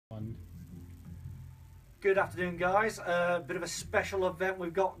Good afternoon, guys. Bit of a special event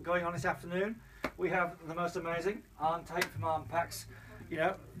we've got going on this afternoon. We have the most amazing Aarn Tate from Aarn Packs, you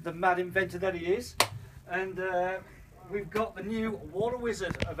know, the mad inventor that he is. And we've got the new Water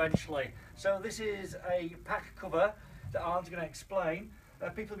Wizard eventually. So this is a pack cover that Aarn's going to explain.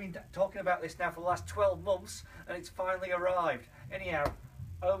 People have been talking about this now for the last 12 months and it's finally arrived. Anyhow,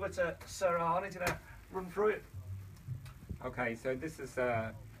 over to Sir Aarn. He's going to run through it. Okay, so this is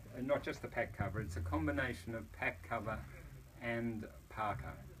not just a pack cover, it's a combination of pack cover and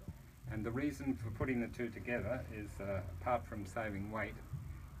parka. And the reason for putting the two together is, apart from saving weight,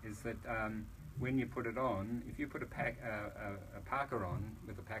 is that when you put it on, if you put a parka on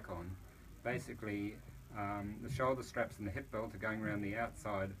with a pack on, basically the shoulder straps and the hip belt are going around the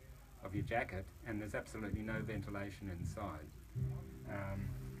outside of your jacket and there's absolutely no ventilation inside.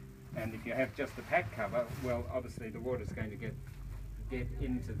 And if you have just the pack cover, well, obviously the water's going to get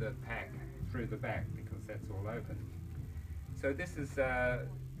into the pack through the back because that's all open. So this is,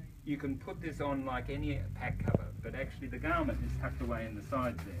 you can put this on like any pack cover, but actually the garment is tucked away in the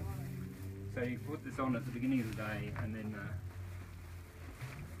sides there. So you put this on at the beginning of the day, and then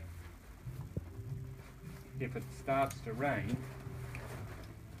if it starts to rain.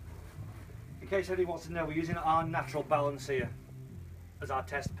 In case anybody wants to know, we're using our natural balance here as our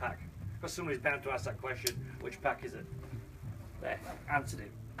test pack. Because somebody's bound to ask that question, which pack is it? There, answered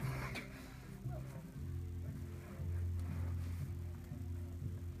it.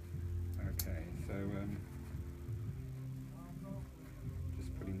 Okay, so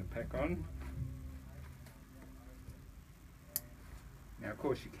just putting the pack on. Now, of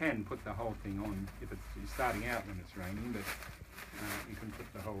course, you can put the whole thing on if you're starting out when it's raining, but you can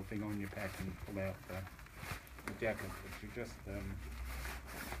put the whole thing on your pack and pull out the jacket, but you just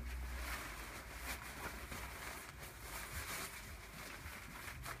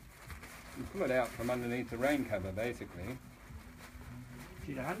you pull it out from underneath the rain cover, basically.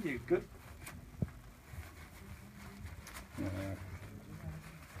 She's a hand, you good.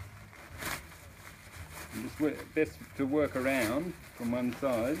 Just best to work around from one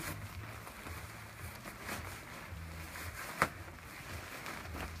side.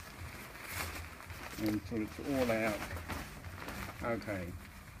 Until it's all out. Okay.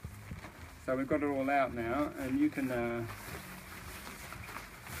 So we've got it all out now, and you can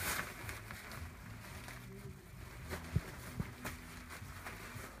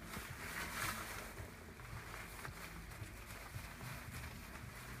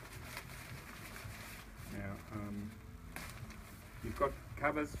you've got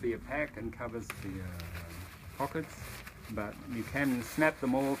covers for your pack and covers for your pockets, but you can snap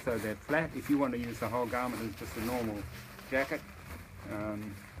them all so they're flat. If you want to use the whole garment as just a normal jacket,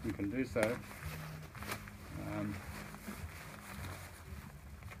 you can do so.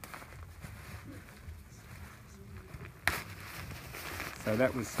 So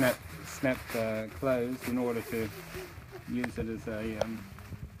that was snapped closed in order to use it as a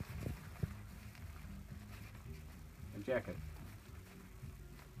jacket.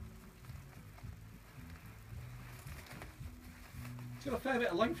 It's got a fair bit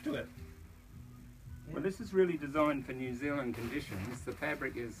of length to it. Well, this is really designed for New Zealand conditions. The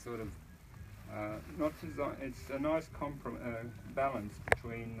fabric is sort of not designed. It's a nice balance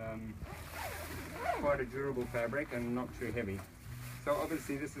between quite a durable fabric and not too heavy. So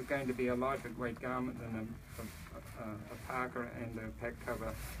obviously this is going to be a lighter weight garment than a parka and a pack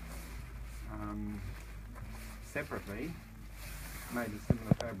cover separately, made of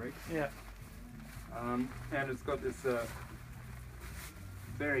similar fabrics. Yeah. And it's got this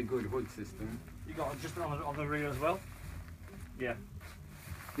very good hood system. You got just on the rear as well? Yeah.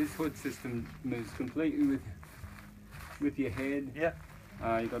 This hood system moves completely with your head. Yeah.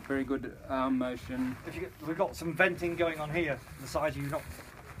 You've got very good arm motion. We've got some venting going on here. The sides you've not.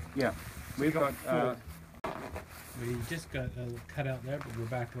 Yeah. We've got. We just got a cut out there, but we're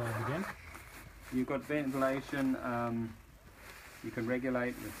back live again. You've got ventilation. You can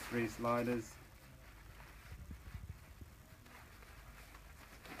regulate with 3 sliders.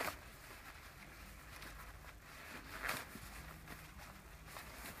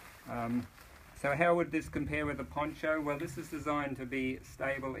 So how would this compare with a poncho? Well, this is designed to be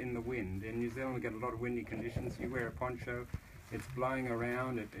stable in the wind. In New Zealand we get a lot of windy conditions. You wear a poncho, it's blowing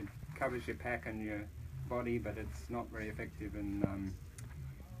around, it covers your pack and your body, but it's not very effective in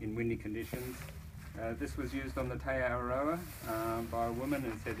windy conditions. This was used on the Te Aroa by a woman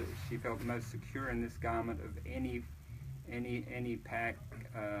and said that she felt most secure in this garment of any pack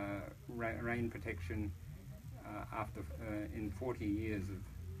rain protection after in 40 years of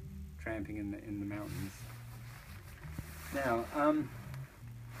tramping in the mountains. Now,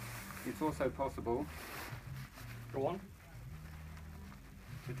 it's also possible Go on.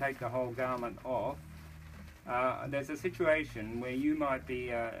 to take the whole garment off. There's a situation where you might be,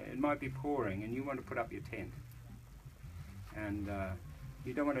 it might be pouring and you want to put up your tent. And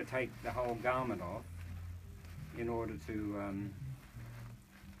you don't want to take the whole garment off in order to, can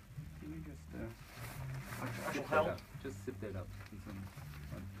you just, I shall zip that help. up? Just zip that up.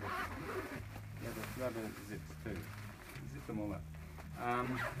 Yeah, the other zips too. Zip them all up.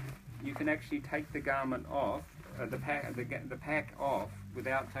 You can actually take the garment off, the pack off,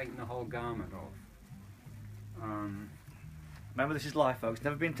 without taking the whole garment off. Remember, this is live, folks.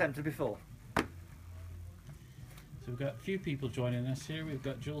 Never been tempted before. So we've got a few people joining us here. We've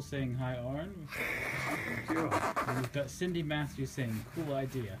got Joel saying hi, Aarn. And we've got Cindy Matthews saying cool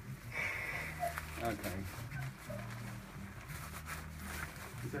idea. Okay.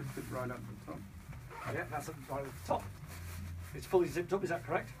 Does that fit right up the top? Yeah, that's right at the top. It's fully zipped up, is that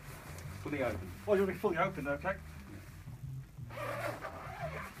correct? Fully open. Oh, you want to be fully open, okay?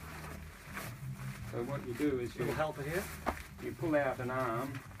 So what you do is Little helper here. you pull out an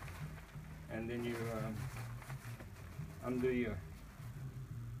arm and then you undo your...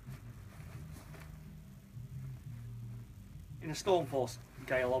 In a storm force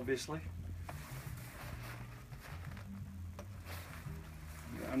gale, obviously.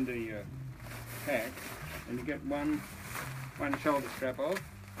 You undo your pack and you get one shoulder strap off.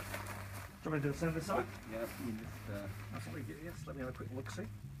 Do you want me to do the same this side? Yep, you just... That's what we get. Yes, let me have a quick look, see.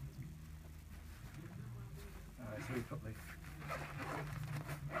 So we put the...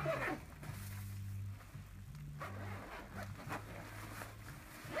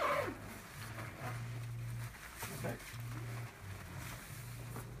 Okay.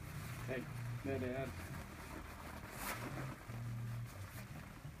 take that out.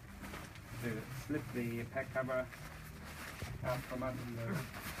 Slip the pack cover out from under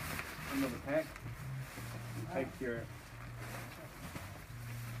the pack. You take your...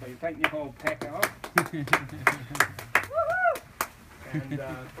 So you take your whole pack off. And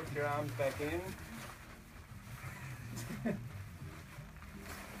put your arms back in.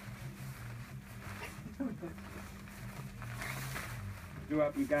 Do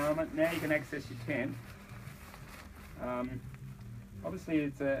up your garment. Now you can access your tent. Obviously,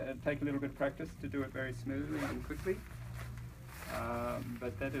 it'll take a little bit of practice to do it very smoothly and quickly.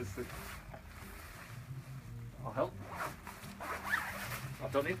 But that is the... I'll help.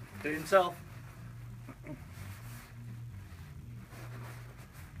 I've done it. Did it himself.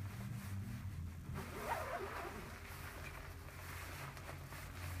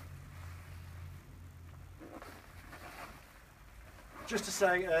 Just to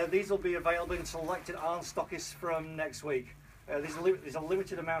say, these will be available in selected Aarn stockists from next week. There's a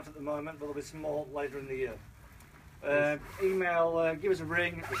limited amount at the moment, but there'll be some more later in the year. Email, give us a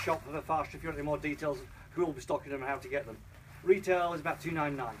ring at the shop for the fast if you want any more details of who will be stocking them and how to get them. Retail is about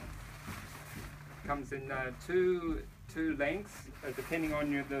 $2.99. Comes in two lengths, depending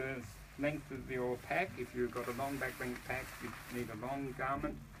on the length of your pack. If you've got a long back length pack, you need a long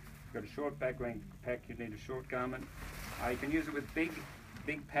garment. If you've got a short back length pack, you need a short garment. You can use it with big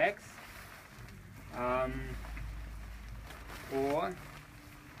packs, or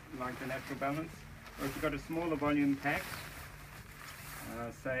like the Natural Balance. Or if you've got a smaller volume pack,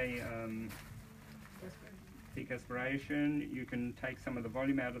 say Peak Aspiration, you can take some of the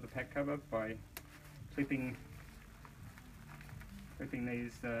volume out of the pack cover by clipping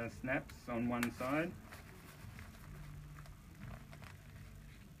these snaps on one side.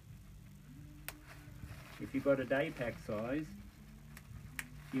 If you've got a day pack size,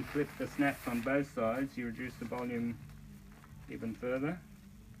 you clip the snaps on both sides, you reduce the volume even further.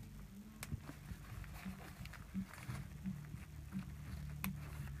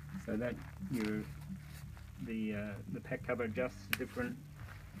 So that the pack cover adjusts to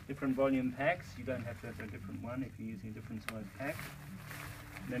different volume packs. You don't have to have a different one if you're using a different size pack.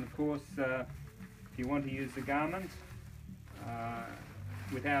 And then of course, if you want to use the garment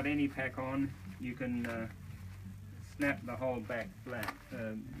without any pack on, you can snap the whole back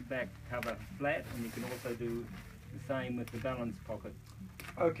cover flat, and you can also do the same with the balance pocket.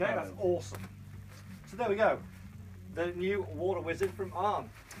 Okay, that's awesome. So there we go. The new Water Wizard from Aarn.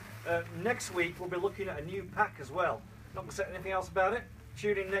 Next week we'll be looking at a new pack as well. Not going to say anything else about it.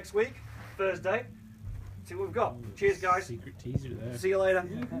 Tune in next week, Thursday. See what we've got. Cheers, guys. Secret teaser there. See you later.